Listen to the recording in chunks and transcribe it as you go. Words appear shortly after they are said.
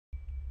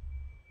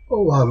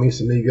Hola,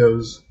 mis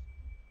amigos.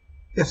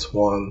 It's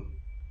Juan,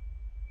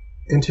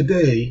 and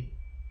today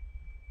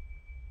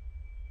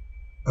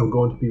I'm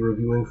going to be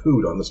reviewing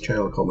food on this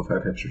channel called the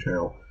Fat Hipster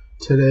Channel.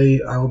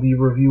 Today I'll be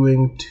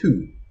reviewing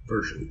two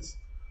versions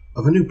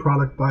of a new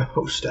product by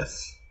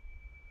Hostess.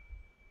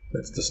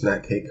 That's the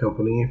snack cake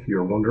company, if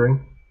you're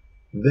wondering.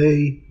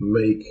 They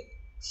make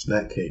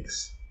snack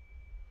cakes,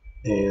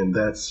 and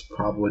that's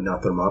probably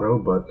not their motto,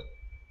 but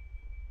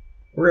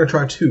we're going to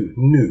try two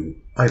new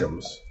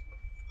items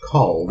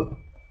called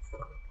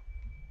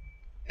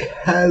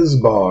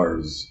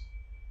Kazbars.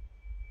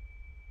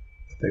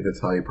 I think that's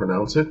how you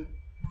pronounce it.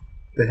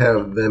 They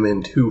have them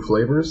in two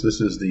flavors. This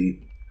is the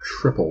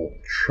triple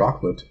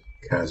chocolate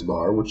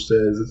Kazbar, which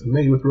says it's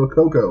made with real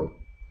cocoa.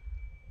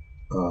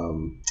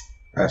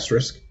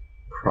 Asterisk,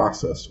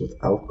 processed with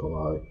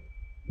alkali.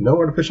 No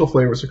artificial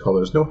flavors or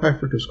colors, no high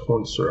fructose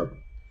corn syrup,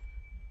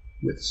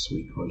 with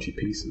sweet crunchy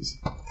pieces.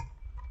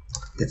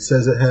 It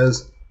says it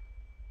has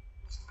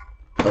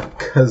a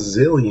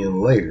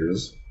gazillion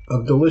layers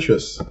of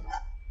delicious.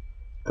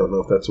 Don't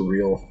know if that's a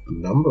real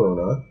number or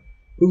not.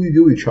 Ooey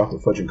gooey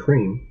chocolate fudge and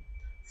cream,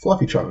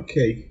 fluffy chocolate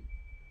cake,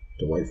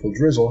 delightful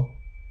drizzle,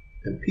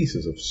 and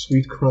pieces of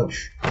sweet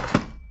crunch.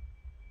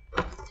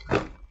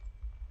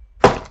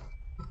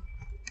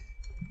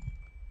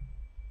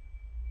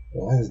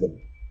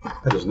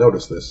 I just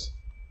noticed this.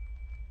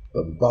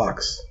 The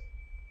box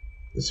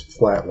is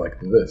flat like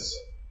this.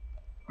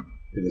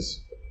 It is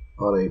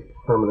on a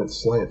permanent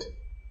slant.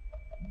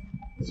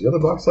 Is the other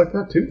box like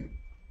that too?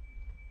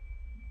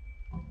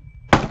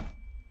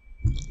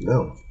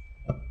 No.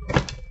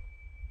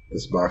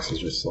 This box is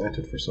just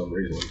slanted for some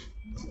reason.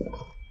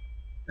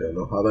 Don't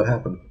know how that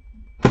happened.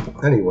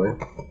 Anyway,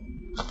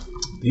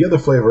 the other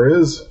flavor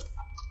is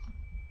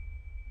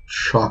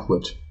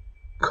chocolate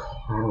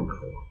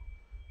caramel,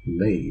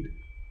 made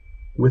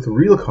with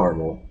real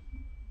caramel.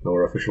 No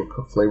artificial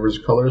flavors,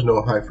 colors,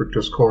 no high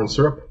fructose corn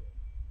syrup,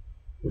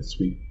 with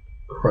sweet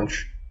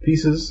crunch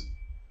pieces.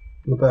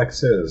 And the back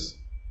says,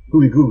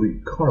 ooey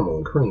gooey caramel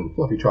and cream,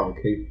 fluffy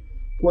chocolate cake,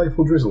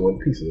 delightful drizzle, and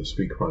pieces of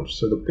sweet crunch.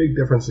 So the big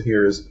difference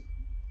here is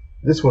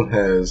this one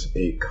has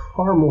a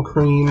caramel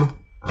cream,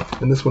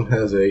 and this one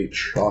has a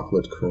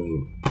chocolate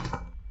cream.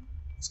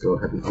 Let's go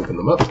ahead and open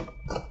them up.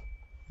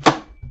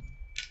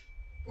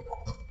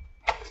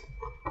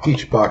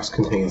 Each box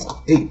contains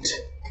 8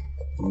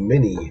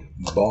 mini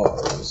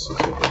bars, is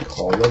what they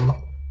call them.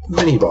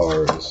 Mini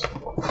bars.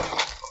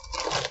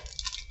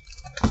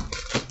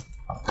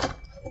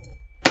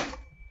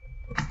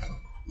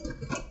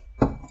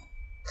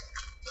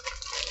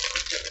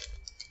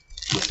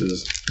 This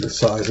is the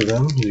size of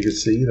them. As you can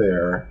see, they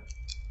are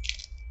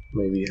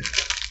maybe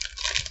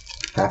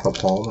half a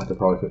palm. I could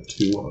probably fit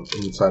 2 on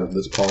inside of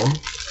this palm.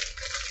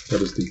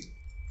 That is the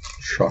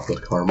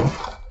chocolate caramel.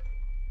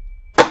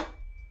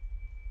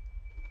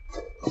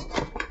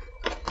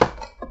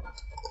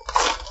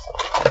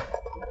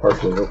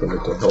 Partially opened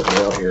it to help me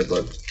out here,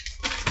 but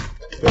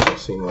it doesn't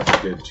seem like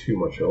it did too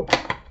much help.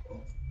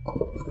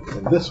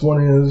 And this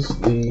one is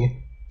the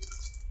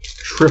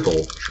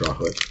triple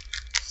chocolate,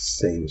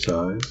 same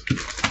size.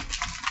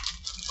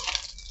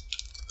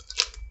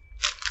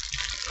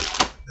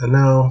 And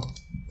now,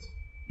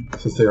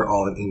 since they are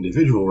all in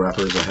individual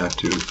wrappers, I have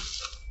to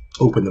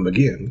open them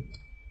again.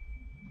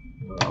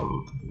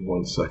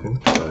 1 second,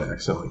 I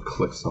accidentally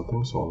clicked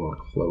something, so I want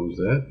to close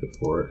that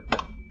before it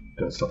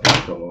does something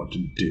I don't want it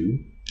to do.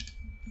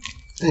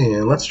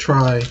 And let's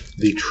try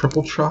the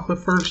triple chocolate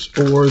first,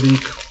 or the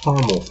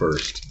caramel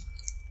first.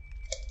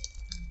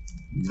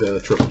 The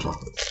triple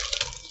chocolate.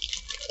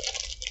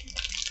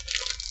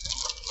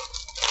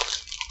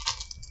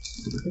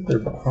 I think they're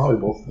probably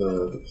both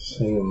the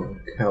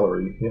same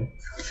calorie. Yeah.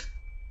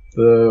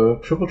 The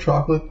triple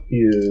chocolate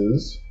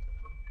is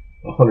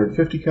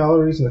 150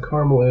 calories, and the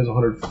caramel is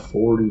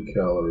 140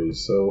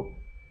 calories. So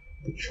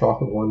the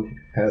chocolate one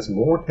has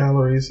more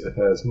calories, it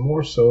has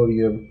more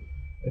sodium,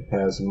 it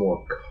has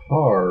more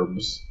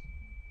carbs,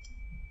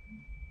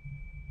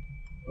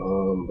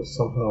 but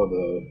somehow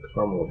the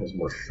caramel one has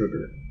more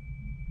sugar.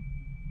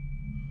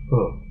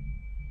 Huh.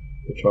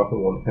 The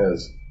chocolate one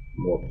has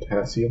more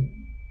potassium,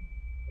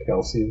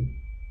 calcium.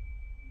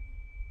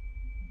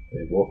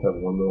 They both have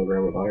 1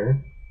 milligram of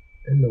iron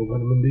and no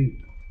vitamin D.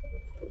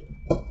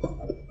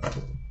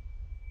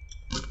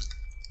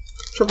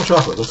 Triple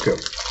chocolate, let's go.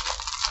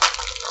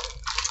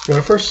 When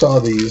I first saw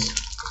these,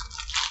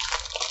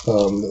 they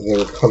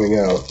were coming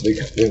out,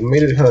 they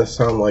made it kind of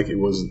sound like it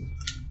was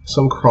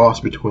some cross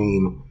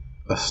between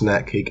a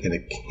snack cake and a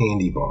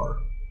candy bar.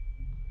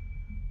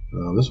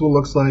 This is what it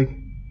looks like.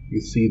 You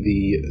can see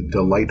the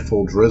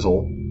delightful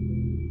drizzle.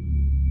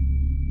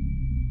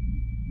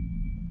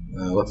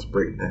 Let's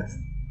break it in half.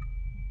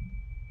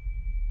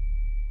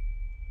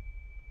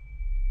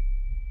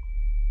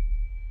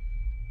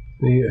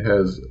 It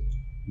has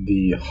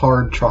the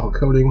hard chocolate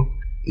coating,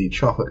 the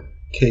chocolate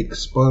cake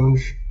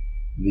sponge,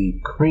 the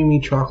creamy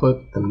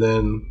chocolate, and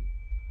then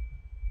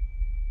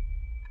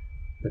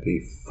like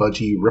a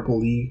fudgy,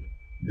 rippley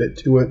bit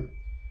to it.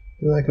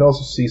 And I can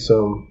also see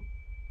some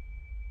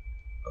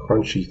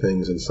crunchy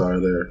things inside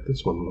of there.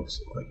 This one looks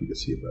like you can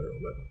see it better a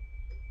little bit.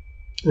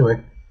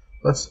 Anyway,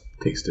 let's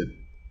taste it.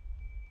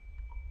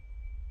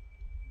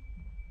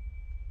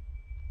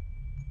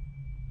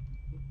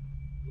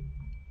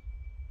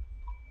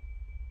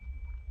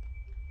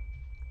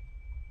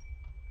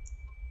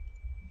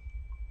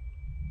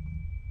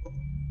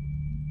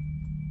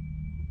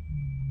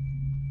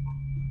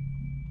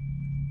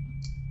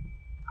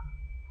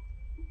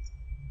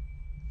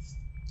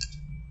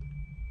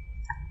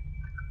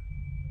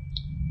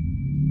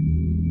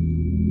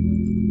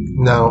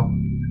 Now,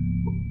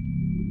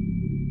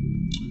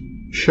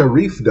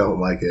 Sharif don't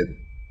like it,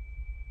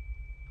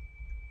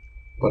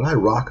 but I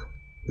rock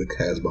the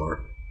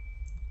Kazbar.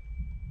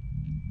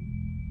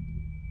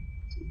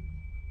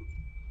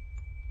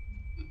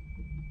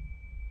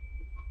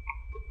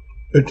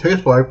 It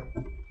tastes like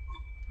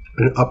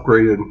an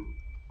upgraded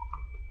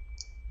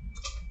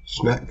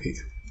snack cake.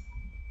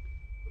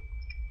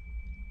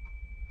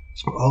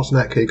 All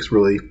snack cakes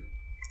really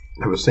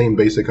have the same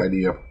basic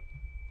idea.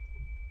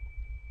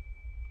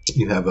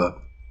 You have a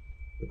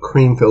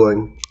cream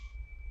filling,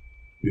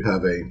 you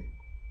have a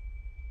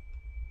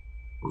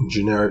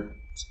generic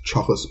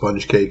chocolate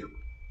sponge cake,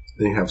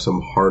 then you have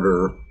some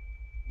harder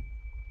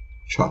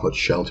chocolate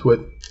shell to it.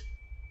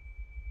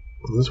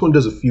 And this one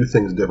does a few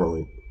things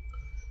differently.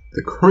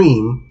 The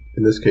cream,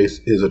 in this case,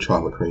 is a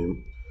chocolate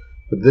cream,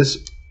 but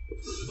this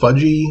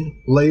fudgy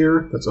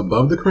layer that's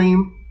above the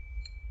cream,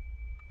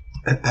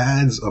 it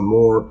adds a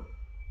more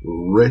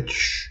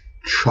rich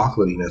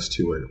chocolatiness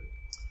to it.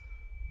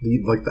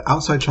 The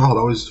outside chocolate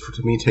always,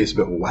 to me, tastes a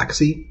bit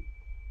waxy,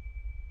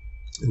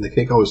 and the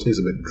cake always tastes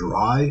a bit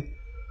dry.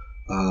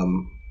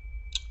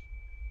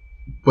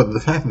 But the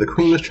fact that the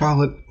cream is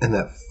chocolate and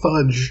that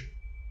fudge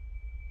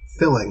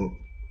filling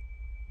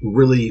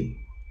really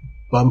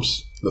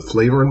bumps the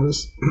flavor in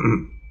this.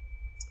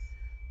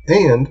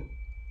 And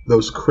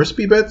those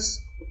crispy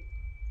bits,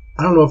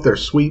 I don't know if they're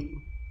sweet.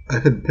 I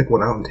could pick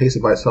one out and taste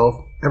it by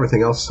itself.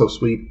 Everything else is so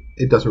sweet,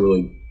 it doesn't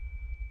really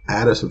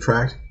add or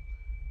subtract.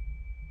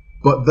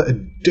 But the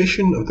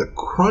addition of the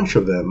crunch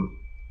of them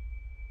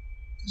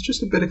is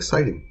just a bit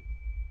exciting.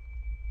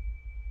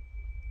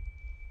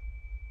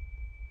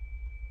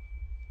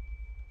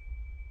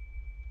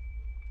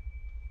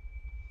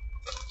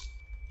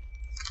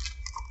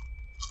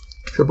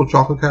 Triple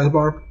chocolate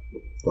Kazbar,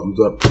 thumbs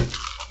up.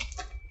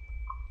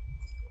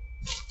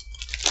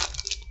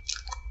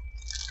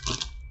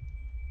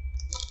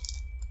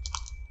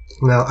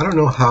 Now, I don't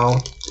know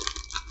how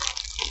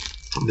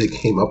they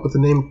came up with the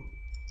name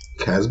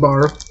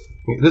Kazbar.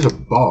 It is a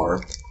bar,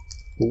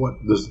 but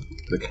what does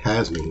the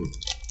Kaz mean?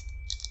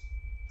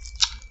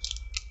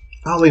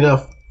 Oddly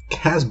enough,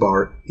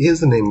 Kazbar is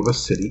the name of a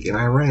city in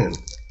Iran.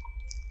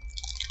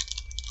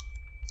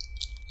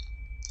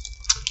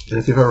 And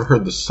if you've ever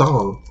heard the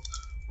song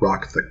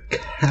Rock the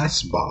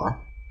Kasbah,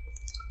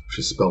 which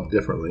is spelled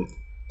differently,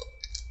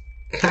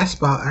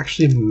 Kasbah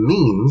actually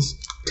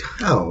means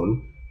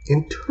town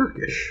in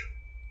Turkish.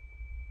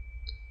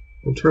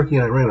 And Turkey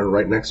and Iran are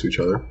right next to each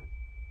other,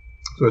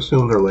 so I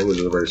assume their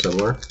languages are very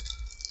similar.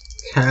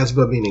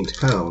 Kasbah meaning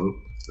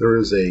town. There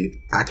is a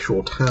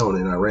actual town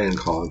in Iran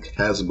called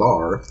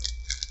Kazbar.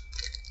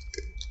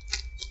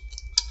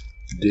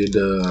 Did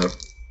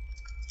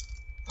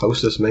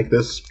Hostess make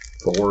this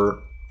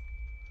for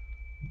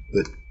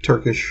the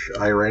Turkish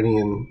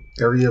Iranian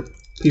area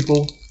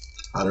people?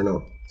 I don't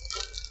know.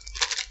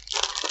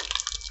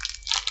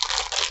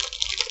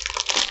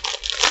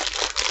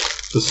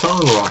 The song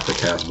Rock the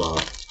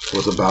Kazbar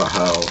was about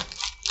how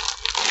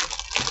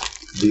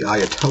the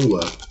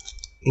Ayatollah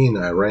in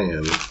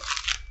Iran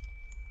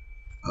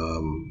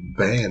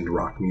banned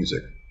rock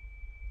music,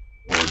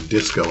 or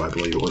disco, I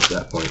believe it was at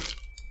that point.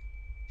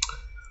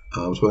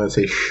 So when I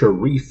say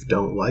Sharif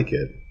don't like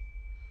it,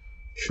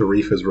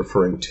 Sharif is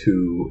referring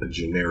to a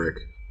generic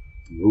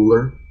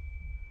ruler,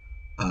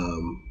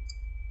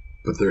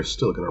 but they're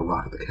still going to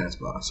rock the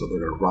Kazbah, so they're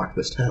going to rock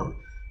this town.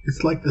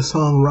 It's like the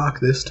song Rock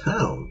This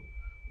Town,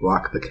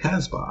 Rock the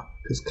Kazbah,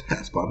 because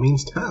Kazbah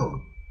means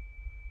town.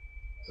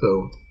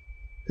 So,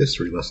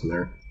 history lesson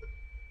there.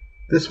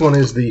 This one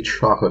is the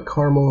chocolate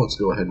caramel. Let's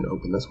go ahead and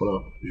open this one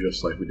up,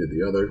 just like we did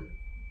the other.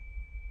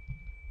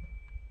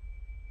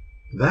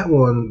 That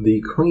one,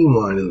 the cream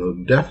line,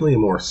 is definitely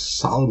more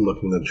solid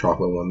looking than the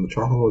chocolate one. The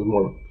chocolate one was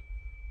more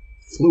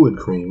fluid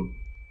cream.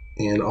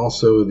 And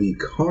also the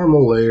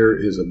caramel layer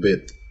is a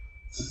bit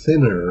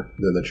thinner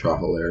than the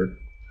chocolate layer.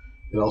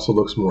 It also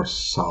looks more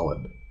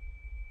solid.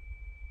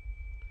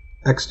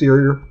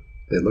 Exterior,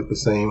 they look the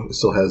same. It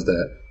still has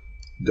that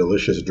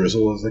delicious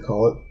drizzle, as they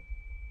call it.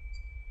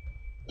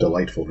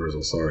 Delightful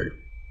drizzle, sorry.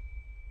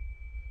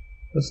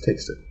 Let's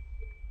taste it.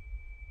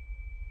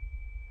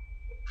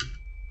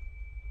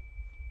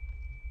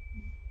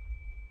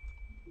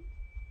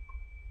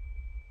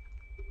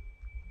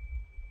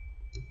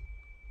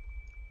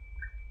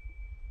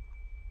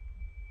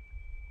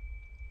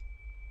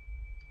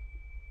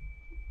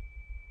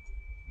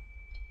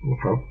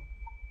 Okay.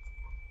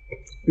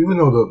 Even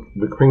though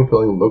the cream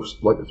filling looks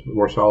like it's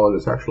more solid,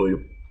 it's actually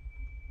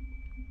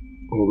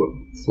a little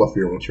bit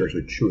fluffier once you're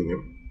actually chewing it.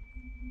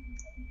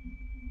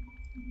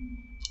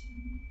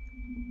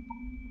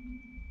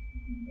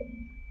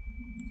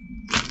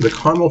 The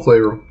caramel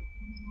flavor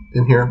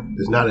in here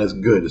is not as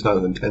good, it's not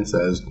as intense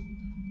as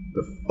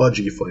the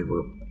fudgy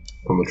flavor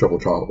from the triple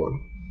chocolate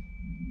one.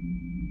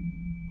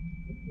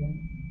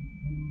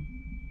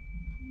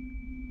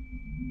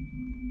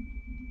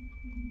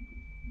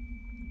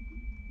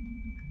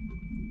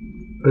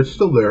 It's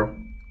still there.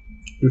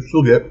 You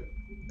still get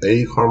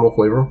a caramel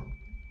flavor.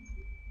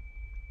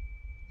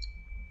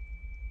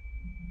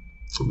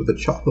 But the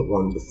chocolate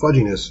one, the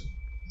fudginess,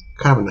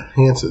 kind of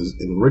enhances,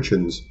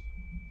 enriches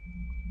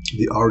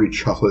the already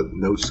chocolate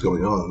notes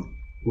going on.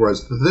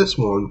 Whereas this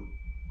one,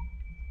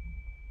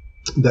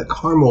 that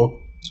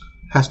caramel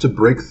has to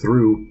break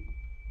through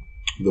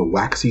the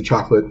waxy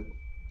chocolate,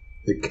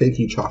 the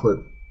cakey chocolate,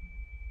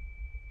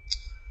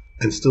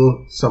 and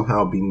still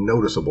somehow be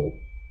noticeable.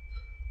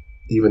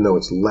 Even though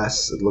it's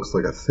less, it looks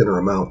like a thinner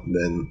amount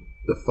than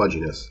the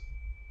fudginess.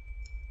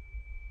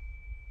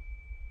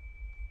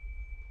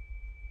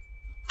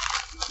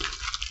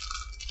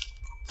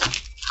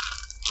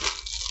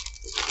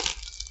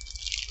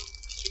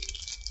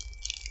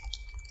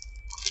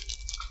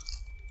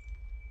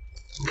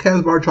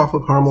 Kazbar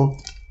chocolate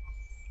caramel,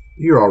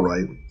 you're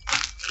alright. I'm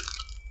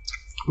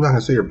not going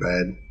to say you're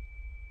bad.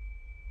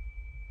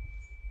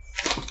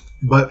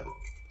 But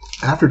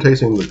after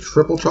tasting the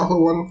triple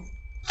chocolate one,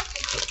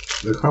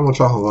 the caramel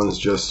chocolate one is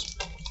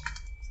just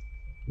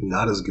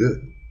not as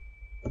good.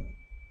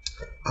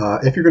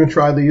 If you're going to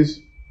try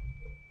these,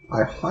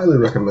 I highly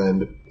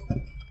recommend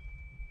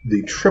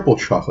the triple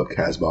chocolate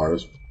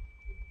Kazbars.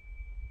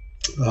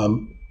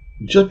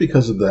 Just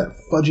because of that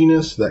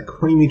fudginess, that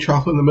creamy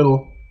chocolate in the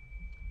middle.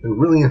 It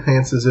really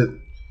enhances it.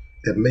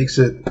 It makes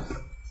it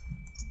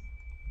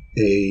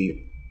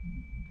a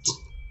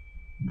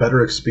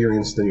better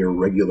experience than your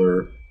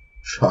regular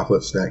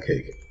chocolate snack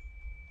cake.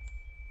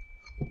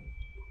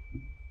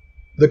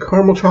 The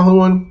caramel chocolate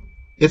one,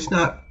 it's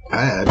not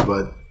bad,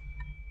 but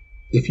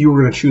if you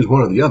were going to choose one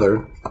or the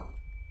other,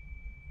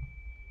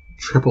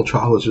 triple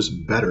chocolate is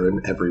just better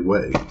in every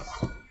way.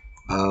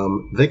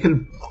 They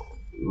could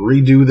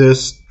redo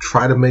this,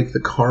 try to make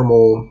the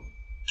caramel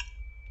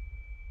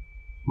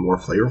more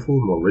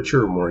flavorful, more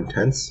richer, more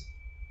intense.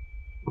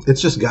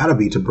 It's just got to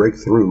be to break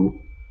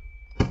through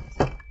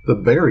the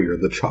barrier,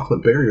 the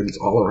chocolate barrier that's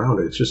all around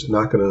it. It's just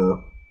not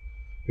gonna,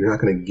 you're not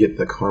gonna get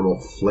the caramel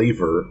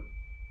flavor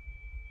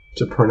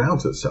to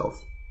pronounce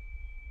itself.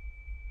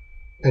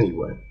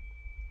 Anyway,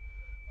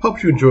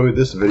 hope you enjoyed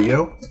this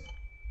video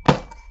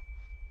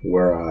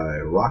where I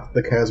rocked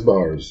the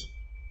Kazbars.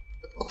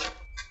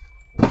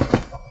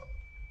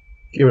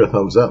 Give it a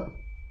thumbs up.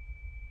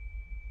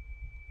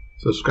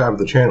 Subscribe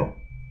to the channel.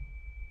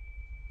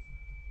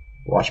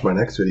 Watch my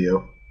next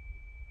video,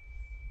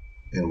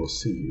 and we'll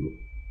see you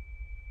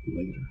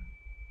later.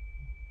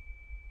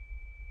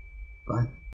 Bye.